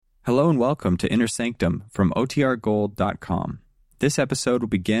Hello and welcome to Inner Sanctum from OTRGold.com. This episode will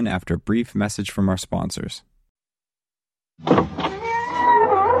begin after a brief message from our sponsors. Good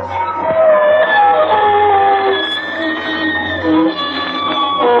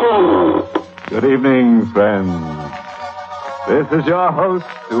evening, friends. This is your host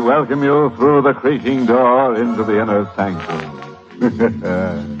to welcome you through the creaking door into the Inner Sanctum.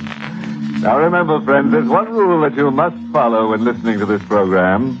 Now remember, friends, there's one rule that you must follow when listening to this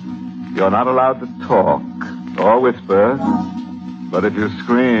program. You're not allowed to talk or whisper, but if you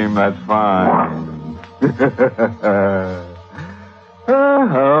scream, that's fine.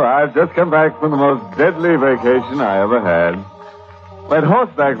 I've just come back from the most deadly vacation I ever had. Went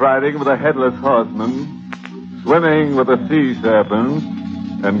horseback riding with a headless horseman, swimming with a sea serpent,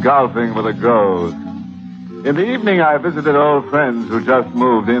 and golfing with a ghost. In the evening, I visited old friends who just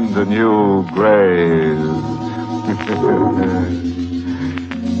moved into new graves.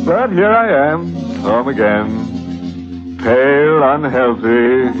 But here I am, home again, pale,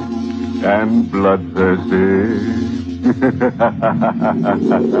 unhealthy, and bloodthirsty.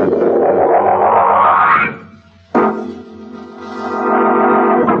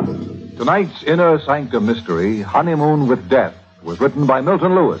 Tonight's Inner Sanctum mystery, Honeymoon with Death, was written by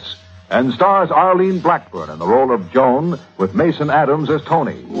Milton Lewis and stars Arlene Blackburn in the role of Joan with Mason Adams as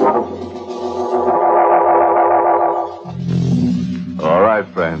Tony. All right,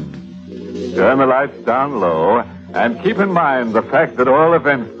 friends. Turn the lights down low and keep in mind the fact that all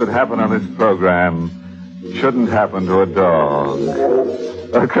events that happen on this program shouldn't happen to a dog.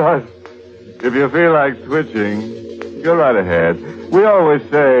 Of course, if you feel like twitching, go right ahead. We always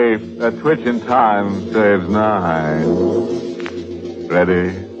say a twitch in time saves 9. Ready?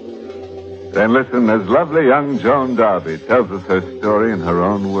 Then listen as lovely young Joan Darby tells us her story in her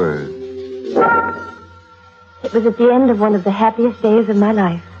own words. It was at the end of one of the happiest days of my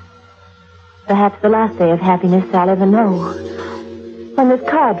life. Perhaps the last day of happiness I'll ever know. When this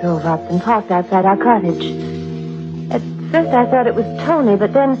car drove up and parked outside our cottage. At first I thought it was Tony,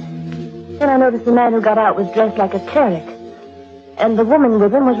 but then I noticed the man who got out was dressed like a cleric. And the woman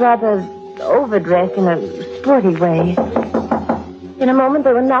with him was rather overdressed in a sporty way. In a moment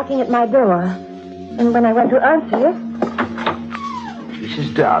they were knocking at my door. And when I went to answer it...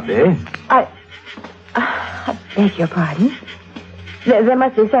 Mrs. Darby? I beg your pardon. There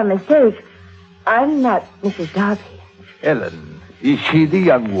must be some mistake. I'm not Mrs. Darby. Ellen, is she the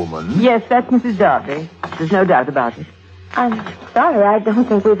young woman? Yes, that's Mrs. Darby. There's no doubt about it. I'm sorry, I don't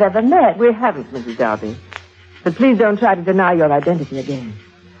think we've ever met. We haven't, Mrs. Darby. But please don't try to deny your identity again.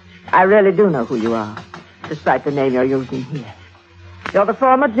 I really do know who you are, despite the name you're using here. You're the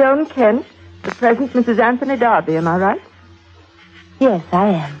former Joan Kent, the present Mrs. Anthony Darby, am I right? Yes, I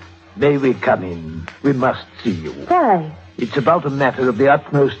am. May we come in? We must see you. Why? It's about a matter of the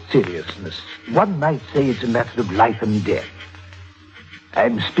utmost seriousness. One might say it's a matter of life and death.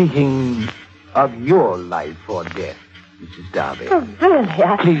 I'm speaking of your life or death, Mrs. Darby. Oh, really?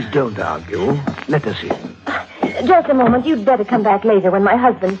 Please don't argue. Let us in. Just a moment. You'd better come back later when my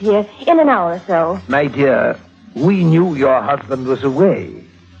husband's here, in an hour or so. My dear, we knew your husband was away.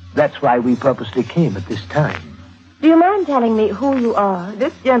 That's why we purposely came at this time. Do you mind telling me who you are?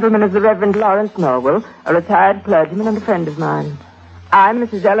 This gentleman is the Reverend Lawrence Norwell, a retired clergyman and a friend of mine. I'm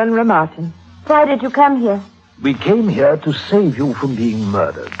Mrs. Ellen Ramartin. Why did you come here? We came here to save you from being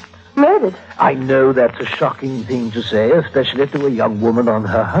murdered. Murdered? I know that's a shocking thing to say, especially to a young woman on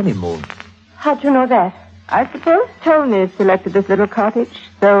her honeymoon. How'd you know that? I suppose Tony selected this little cottage,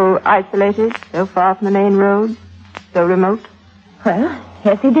 so isolated, so far from the main road, so remote. Well,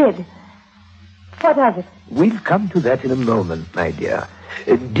 yes, he did. What of it? We'll come to that in a moment, my dear.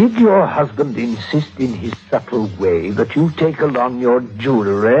 Did your husband insist in his subtle way that you take along your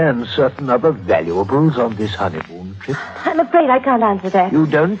jewelry and certain other valuables on this honeymoon trip? I'm afraid I can't answer that. You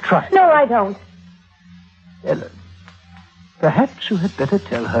don't trust No, me? I don't. Ellen, perhaps you had better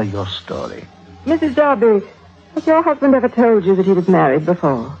tell her your story. Mrs. Darby, has your husband ever told you that he was married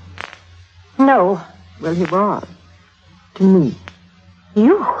before? No. Well, he was. To me.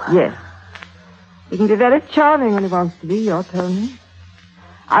 You? Yes. He can be very charming when he wants to be, your Tony.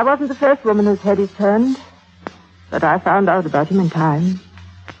 I wasn't the first woman whose head he's turned, but I found out about him in time.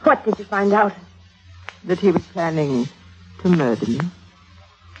 What did you find out? That he was planning to murder me.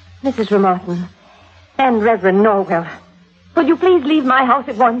 Mrs. Ramartin and Reverend Norwell, would you please leave my house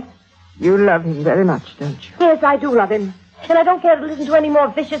at once? You love him very much, don't you? Yes, I do love him. And I don't care to listen to any more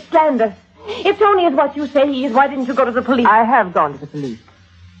vicious slander. If Tony is what you say he is, why didn't you go to the police? I have gone to the police.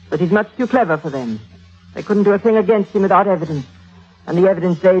 But he's much too clever for them. They couldn't do a thing against him without evidence. And the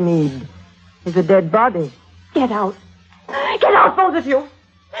evidence they need is a dead body. Get out. Get out, both of you.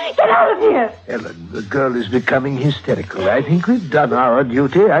 Get out of here! Ellen, the girl is becoming hysterical. I think we've done our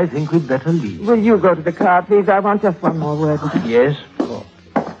duty. I think we'd better leave. Will you go to the car, please? I want just one more word with her. Yes, of course.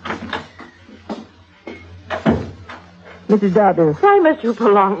 Mrs. Darby. Why must you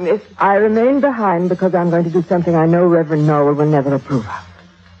prolong this? I remain behind because I'm going to do something I know Reverend Noel will never approve of.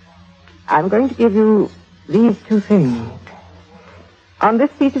 I'm going to give you these two things. On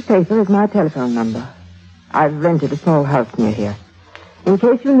this piece of paper is my telephone number. I've rented a small house near here. In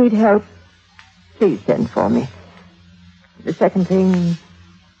case you need help, please send for me. The second thing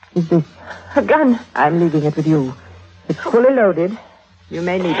is this. A gun. I'm leaving it with you. It's fully loaded. You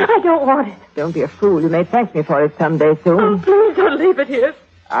may need it. I don't want it. Don't be a fool. You may thank me for it someday soon. Oh, please don't leave it here.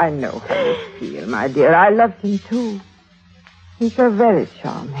 I know how you feel, my dear. I loved him, too. He's so very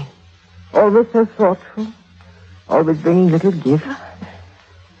charming. Always so thoughtful. Always bringing little gifts.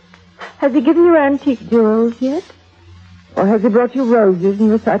 Has he given you antique jewels yet? Or has he brought you roses and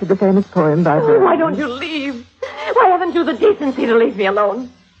recited the famous poem by Burns? Why don't you leave? Why haven't you the decency to leave me alone?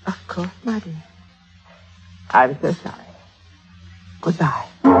 Of course, my dear. I'm so sorry. Goodbye.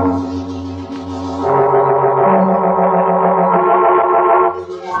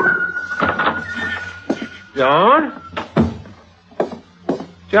 Joan?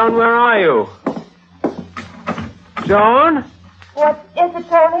 Joan, where are you? Joan? What is it,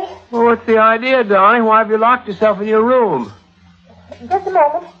 Tony? Well, what's the idea, darling? Why have you locked yourself in your room? Just a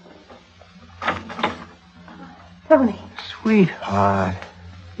moment. Tony. Sweetheart,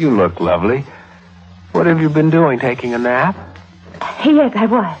 you look lovely. What have you been doing, taking a nap? Yes, I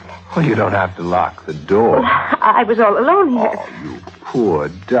was. Well, you don't have to lock the door. I was all alone here. Oh, you poor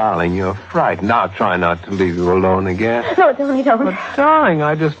darling, you're frightened. I'll try not to leave you alone again. No, Tony, don't. But, darling,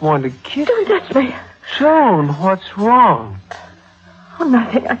 I just want to kiss Don't touch me. Joan, what's wrong? Oh,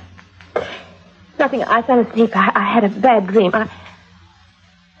 nothing. Nothing. I fell asleep. I had a bad dream.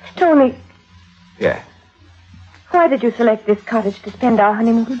 Tony, Yes. why did you select this cottage to spend our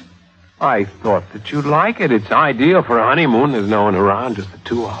honeymoon? I thought that you'd like it. It's ideal for a honeymoon. There's no one around, just the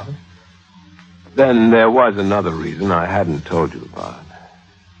two of us. Then there was another reason I hadn't told you about.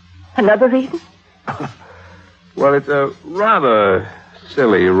 Another reason? Well, it's a rather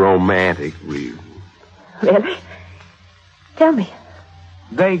silly, romantic reason. Really? Tell me.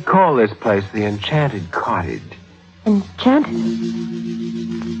 They call this place the Enchanted Cottage.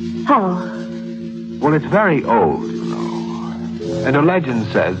 Enchanted? How? Well, it's very old, you know. And a legend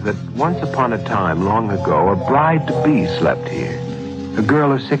says that once upon a time, long ago, a bride-to-be slept here. A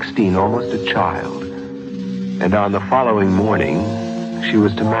girl of 16, almost a child. And on the following morning, she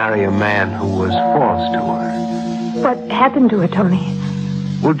was to marry a man who was false to her. What happened to her, Tony?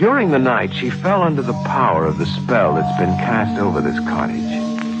 Well, during the night, she fell under the power of the spell that's been cast over this cottage.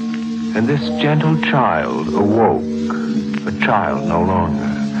 And this gentle child awoke, a child no longer.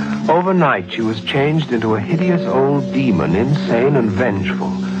 Overnight, she was changed into a hideous old demon, insane and vengeful,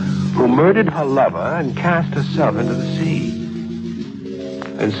 who murdered her lover and cast herself into the sea.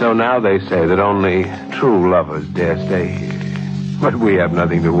 And so now they say that only true lovers dare stay here. But we have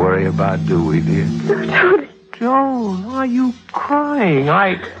nothing to worry about, do we, dear? Tony. Joan, why are you crying?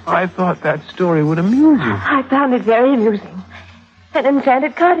 I thought that story would amuse you. I found it very amusing. An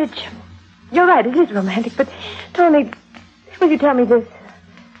enchanted cottage. You're right, it is romantic, but, Tony, will you tell me this?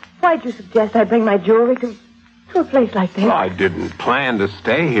 Why'd you suggest I bring my jewelry to a place like this? Well, I didn't plan to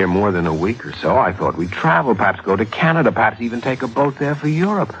stay here more than a week or so. I thought we'd travel, perhaps go to Canada, perhaps even take a boat there for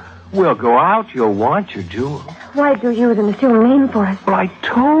Europe. We'll go out. You'll want your jewels. Why'd you use an assumed name for us? Well, I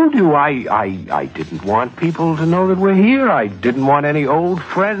told you I didn't want people to know that we're here. I didn't want any old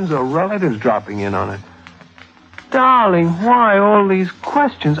friends or relatives dropping in on it. Darling, why all these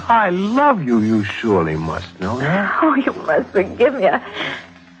questions? I love you. You surely must know that. Oh, you must forgive me.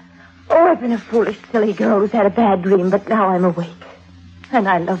 I've been a foolish, silly girl who's had a bad dream, but now I'm awake. And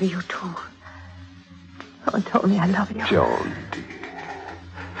I love you, too. Oh, Tony, I love you. Joan, dear.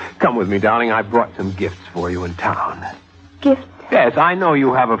 Come with me, darling. I brought some gifts for you in town. Gifts? Yes, I know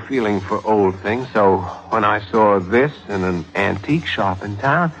you have a feeling for old things, so when I saw this in an antique shop in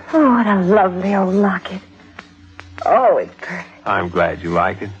town... Oh, what a lovely old locket. Oh, it's perfect. I'm glad you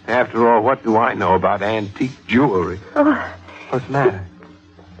like it. After all, what do I know about antique jewelry? Oh. What's the matter?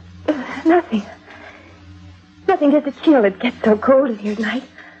 Nothing. Nothing, just a chill. It gets so cold in here at night.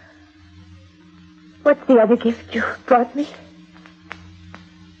 What's the other gift you brought me?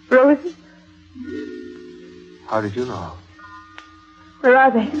 Roses? How did you know? Where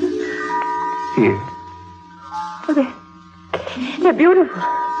are they? Here. Oh, they're beautiful.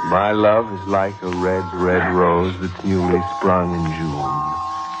 My love is like a red, red rose that's newly sprung in June.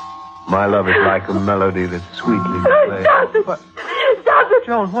 My love is like a melody that's sweetly played. Stop it! What? Stop it! Don't.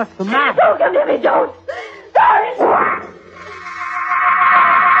 Joan, what's the matter? Don't come near me, don't.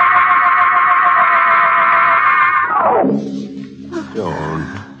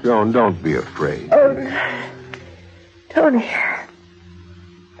 Don't. Joan, don't be afraid. Oh, Tony.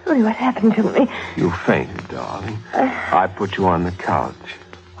 Tony, what happened to me? You fainted, darling. I put you on the couch.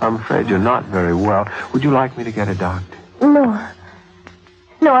 I'm afraid you're not very well. Would you like me to get a doctor?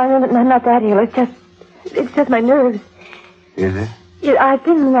 No, I'm not that ill. It's just my nerves. Is it? Yeah, I've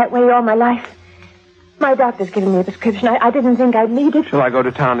been that way all my life. My doctor's given me a prescription. I didn't think I'd need it. Shall I go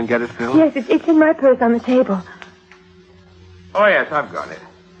to town and get it filled? Yes, it's in my purse on the table. Oh, yes, I've got it.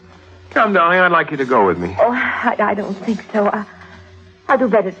 Come, darling, I'd like you to go with me. Oh, I don't think so. I'll do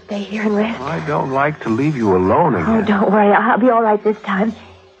better to stay here and rest. I don't like to leave you alone again. Oh, don't worry. I'll be all right this time.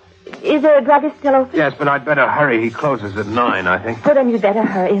 Is there a druggist still open? Yes, but I'd better hurry. He closes at 9, I think. Well, then you'd better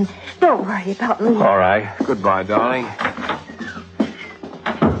hurry and don't worry about me. All right. Goodbye, darling.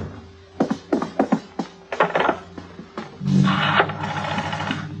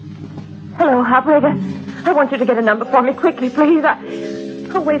 Hello, operator. I want you to get a number for me quickly, please.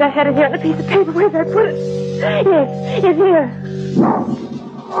 Oh, wait, I had it here on a piece of paper. Where did I put it? Yes, it's here.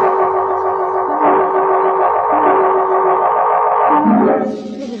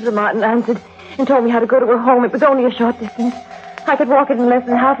 Mrs. Martin answered and told me how to go to her home. It was only a short distance. I could walk it in less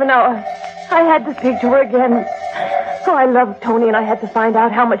than half an hour. I had to speak to her again. Oh, I loved Tony, and I had to find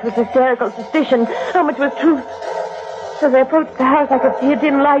out how much was hysterical suspicion, how much was truth. As I approached the house, I could see a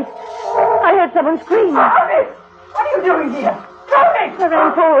dim light. I heard someone scream. Tony! What are you doing here? Tony! I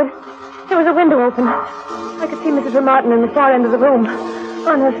ran forward. There was a window open. I could see Mrs. Martin in the far end of the room.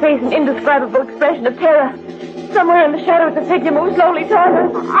 On her face, an indescribable expression of terror. Somewhere in the shadows, a figure moved slowly toward her.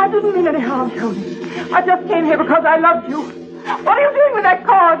 I didn't mean any harm, Tony. I just came here because I loved you. What are you doing with that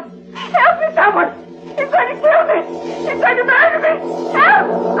cord? Help me, someone! He's going to kill me! He's going to murder me! Help!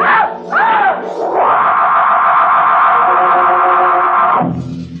 Help! Help!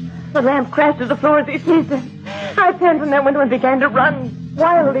 The lamp crashed to the floor as he seized her. I turned from that window and began to run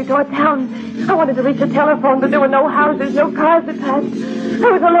wildly toward town. I wanted to reach the telephone, but there were no houses, no cars that passed. I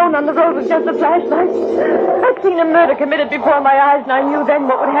was alone on the road with just a flashlight. I'd seen a murder committed before my eyes, and I knew then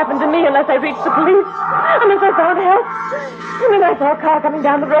what would happen to me unless I reached the police, unless I found help. And then I saw a car coming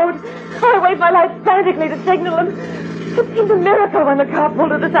down the road. I waved my light frantically to signal him. It seemed a miracle when the car pulled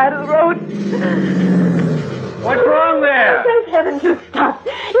to the side of the road. What's wrong there? Thank heavens you stopped.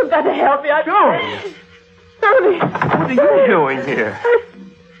 You've got to help me. Joan! Tony! What are you doing here?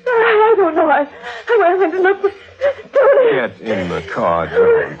 I don't know. I went to look for Tony. Get in the car,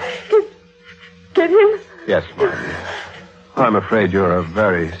 Joan. Get him? Yes, my dear. I'm afraid you're a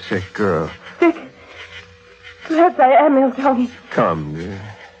very sick girl. Sick? Perhaps I am ill, Tony. Come, dear.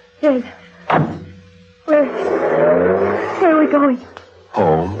 Yes. Where are we going?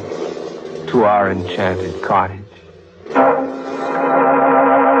 Home. To our enchanted cottage.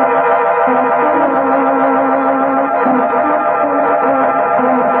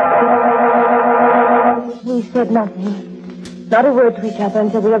 We said nothing. Not a word to each other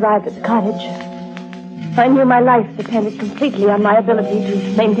until we arrived at the cottage. I knew my life depended completely on my ability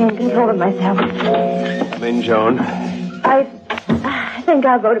to maintain control of myself. Come in, Joan. I think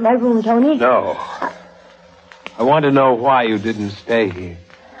I'll go to my room, Tony. No. I want to know why you didn't stay here.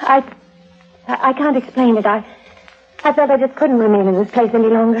 I can't explain it. I felt I just couldn't remain in this place any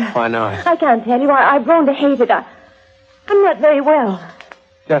longer. Why not? I can't tell you. I've grown to hate it. I'm not very well.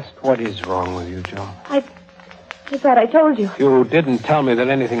 Just what is wrong with you, Joan? I thought I told you. You didn't tell me that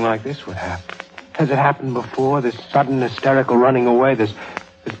anything like this would happen. Has it happened before? This sudden hysterical running away, this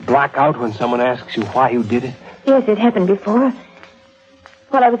blackout when someone asks you why you did it? Yes, it happened before.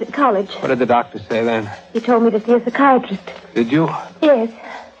 While I was at college. What did the doctor say then? He told me to see a psychiatrist. Did you? Yes.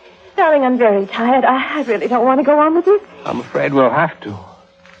 Darling, I'm very tired. I really don't want to go on with this. I'm afraid we'll have to.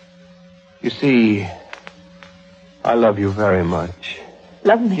 You see, I love you very much.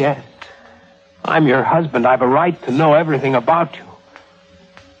 Love me? Yes. I'm your husband. I've a right to know everything about you.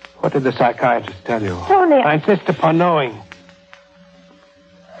 What did the psychiatrist tell you? Tony. I insist upon knowing.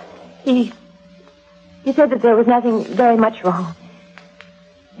 He said that there was nothing very much wrong.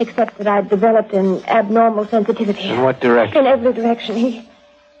 Except that I'd developed an abnormal sensitivity. In what direction? In every direction.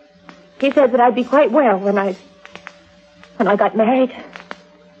 He said that I'd be quite well when I got married,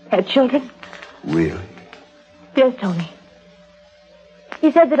 had children. Really? Yes, Tony.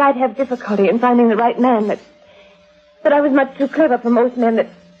 He said that I'd have difficulty in finding the right man, that I was much too clever for most men, that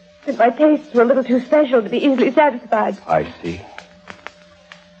my tastes were a little too special to be easily satisfied. I see.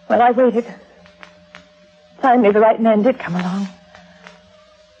 Well, I waited. Finally, the right man did come along.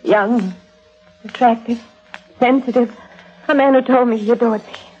 Young, attractive, sensitive. A man who told me he adored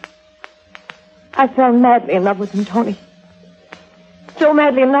me. I fell madly in love with him, Tony. So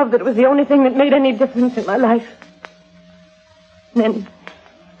madly in love that it was the only thing that made any difference in my life. And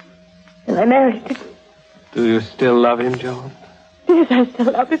then I married him. Do you still love him, Joan? Yes, I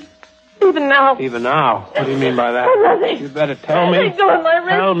still love him. Even now. Even now? What do you mean by that? Nothing. You'd better tell me. Let go of my wrist.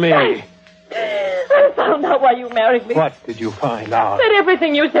 Tell me. I found out why you married me. What did you find out? That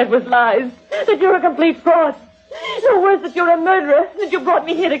everything you said was lies. That you're a complete fraud. No worse, that you're a murderer. That you brought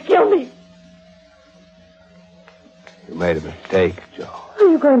me here to kill me. You made a mistake, Joan. Are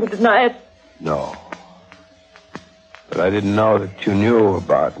you going to deny it? No. But I didn't know that you knew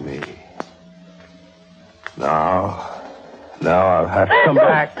about me. Now I'll have to come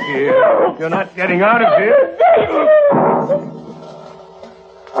back here. No. You're not getting out of here.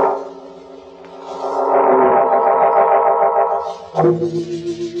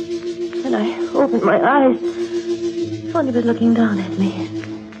 When I opened my eyes, Tony was looking down at me.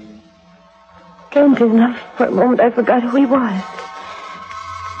 Strangely enough, for a moment I forgot who he was.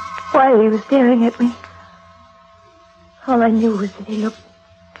 Why he was staring at me. All I knew was that he looked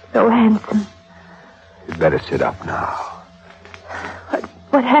so handsome. You'd better sit up now.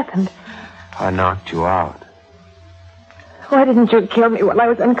 What happened? I knocked you out. Why didn't you kill me while I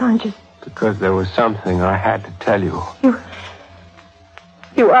was unconscious? Because there was something I had to tell you.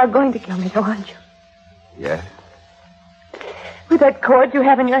 You are going to kill me, though, aren't you? Yes. With that cord you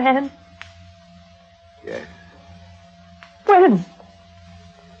have in your hand? Yes. When?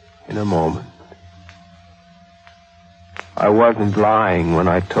 In a moment. I wasn't lying when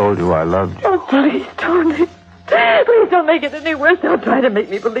I told you I loved you. Oh, please, Tony. Please don't make it any worse. Don't try to make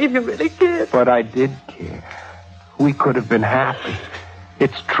me believe you really cared. But I did care. We could have been happy.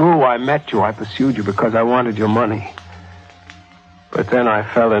 It's true, I met you. I pursued you because I wanted your money. But then I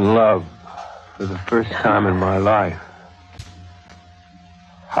fell in love for the first time in my life.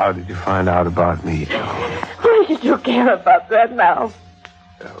 How did you find out about me, Joan? Why should you care about that now?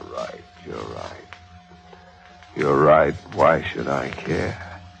 You're right. You're right. Why should I care?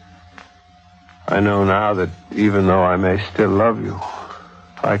 I know now that even though I may still love you,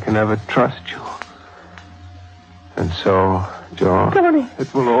 I can never trust you. And so, Joan, Tony.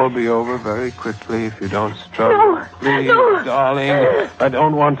 it will all be over very quickly if you don't struggle. No. Please, No. darling, I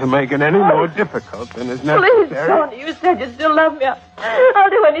don't want to make it any more difficult than is necessary. Please, Tony, you said you still love me. I'll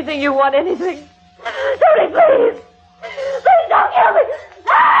do anything you want, anything. Tony, please. Please don't kill me.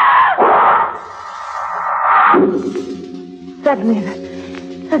 Suddenly,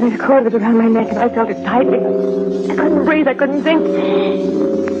 the cord was around my neck, and I felt it tightly. I couldn't breathe. I couldn't think.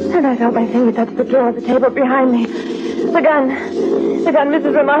 And I felt my finger touch the drawer of the table behind me. The gun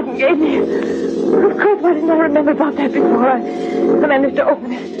Mrs. Remartin gave me. Of course, why didn't I remember about that before? I managed to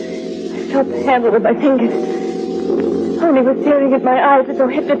open it. I felt the handle with my fingers. Tony was staring at my eyes as though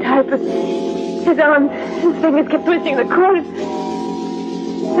hypnotized, with his arms, his fingers kept twisting the cord.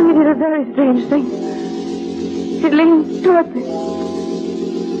 And he did a very strange thing. He leaned toward me.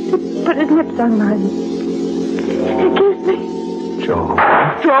 He put his lips on mine. He kissed me. Joan?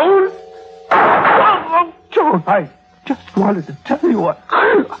 Oh, Joan, I just wanted to tell you what...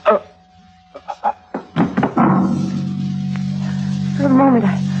 For a moment, I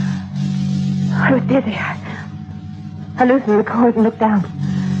was dizzy. I loosened the cord and looked down.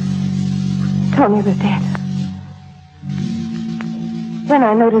 Tony was dead. Then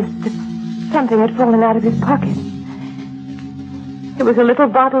I noticed that something had fallen out of his pocket. It was a little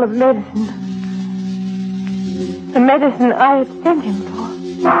bottle of medicine. The medicine I had sent him for.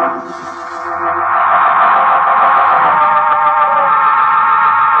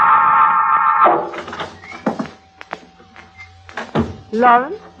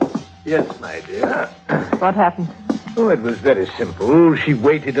 Lawrence? Yes, my dear. What happened? Oh, it was very simple. She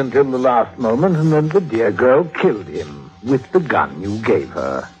waited until the last moment, and then the dear girl killed him with the gun you gave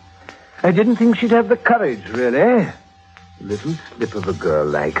her. I didn't think she'd have the courage, really. A little slip of a girl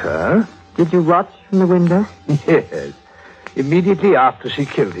like her. Did you watch from the window? Yes. Immediately after she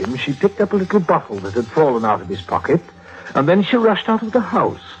killed him, she picked up a little bottle that had fallen out of his pocket, and then she rushed out of the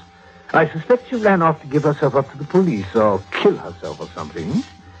house. I suspect she ran off to give herself up to the police or kill herself or something.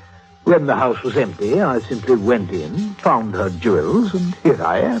 When the house was empty, I simply went in, found her jewels, and here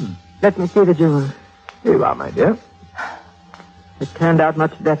I am. Let me see the jewels. Here you are, my dear. It turned out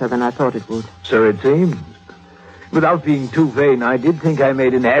much better than I thought it would. So it seems. Without being too vain, I did think I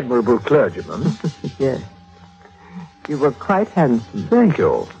made an admirable clergyman. Yes. You were quite handsome. Thank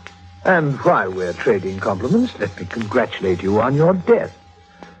you. And while we're trading compliments, let me congratulate you on your death.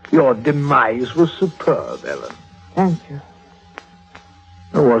 Your demise was superb, Ellen. Thank you.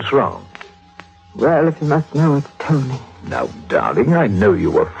 Oh, what's wrong? Well, if you must know, it's Tony. Now, darling, I know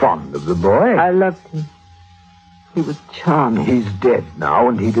you were fond of the boy. I loved him. He was charming. He's dead now,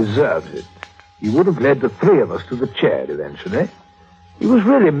 and he deserves it. He would have led the three of us to the chair eventually. He was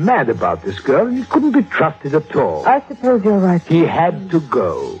really mad about this girl, and he couldn't be trusted at all. I suppose you're right. He had to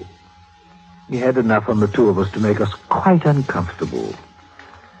go. He had enough on the two of us to make us quite uncomfortable.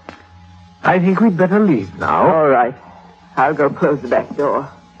 I think we'd better leave now. All right. I'll go close the back door.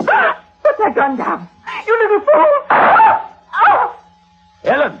 Put that gun down. You little fool.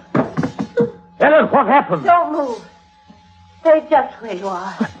 Ellen! Ellen, what happened? Don't move. Stay just where you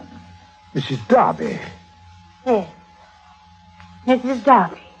are. Mrs. Darby. Yes. Mrs.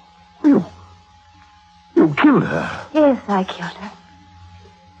 Darby. You killed her. Yes, I killed her.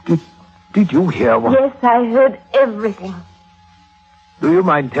 Did you hear what... Yes, I heard everything. Do you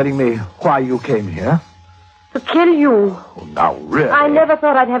mind telling me why you came here? To kill you. Oh, now, really? I never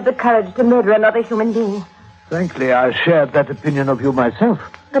thought I'd have the courage to murder another human being. Frankly, I shared that opinion of you myself.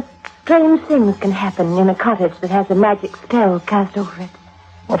 But strange things can happen in a cottage that has a magic spell cast over it.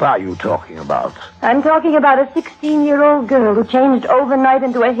 What are you talking about? I'm talking about a 16-year-old girl who changed overnight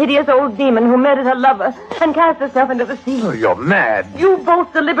into a hideous old demon who murdered her lover and cast herself into the sea. Oh, you're mad. You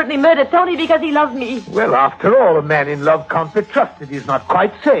both deliberately murdered Tony because he loved me. Well, after all, a man in love can't be trusted. He's not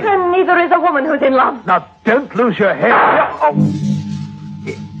quite sane. And neither is a woman who's in love. Now, don't lose your head. Oh.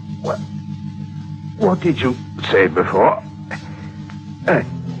 What did you say before? A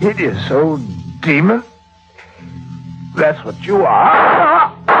hideous old demon? That's what you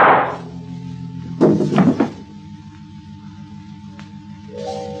are.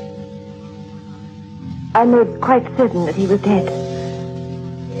 I made quite certain that he was dead.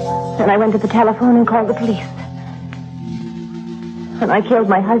 Then I went to the telephone and called the police. And I killed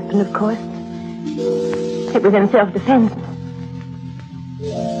my husband, of course. It was in self-defense.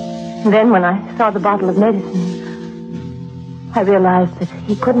 And then when I saw the bottle of medicine, I realized that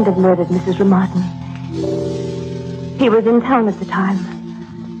he couldn't have murdered Mrs. Ramartin. He was in town at the time.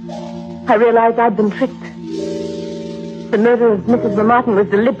 I realized I'd been tricked. The murder of Mrs. Ramartin was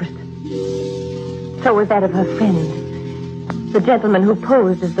deliberate. So was that of her friend, the gentleman who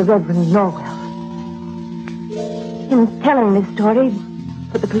posed as the Reverend Norwell. In telling this story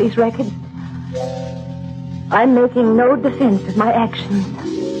for the police records, I'm making no defense of my actions.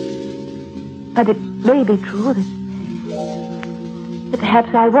 But it may be true that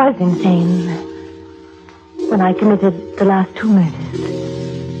perhaps I was insane when I committed the last two murders.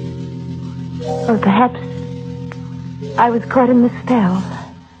 Or perhaps I was caught in the spell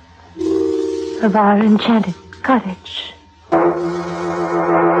of our enchanted cottage.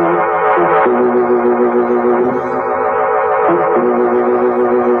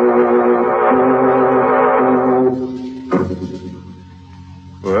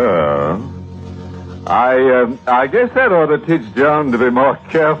 Well, I guess that ought to teach Joan to be more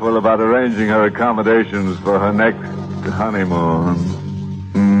careful about arranging her accommodations for her next honeymoon.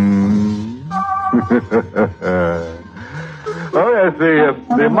 Oh, yes,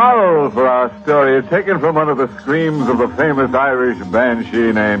 the moral for our story is taken from one of the screams of the famous Irish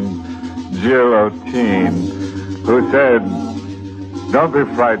banshee named Jill O'Teen, who said, "Don't be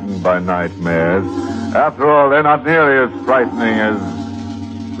frightened by nightmares. After all, they're not nearly as frightening as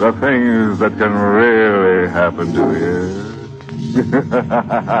the things that can really happen to you."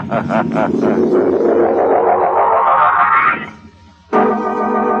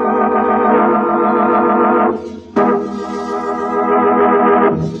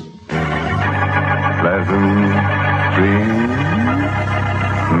 Pleasant dreams.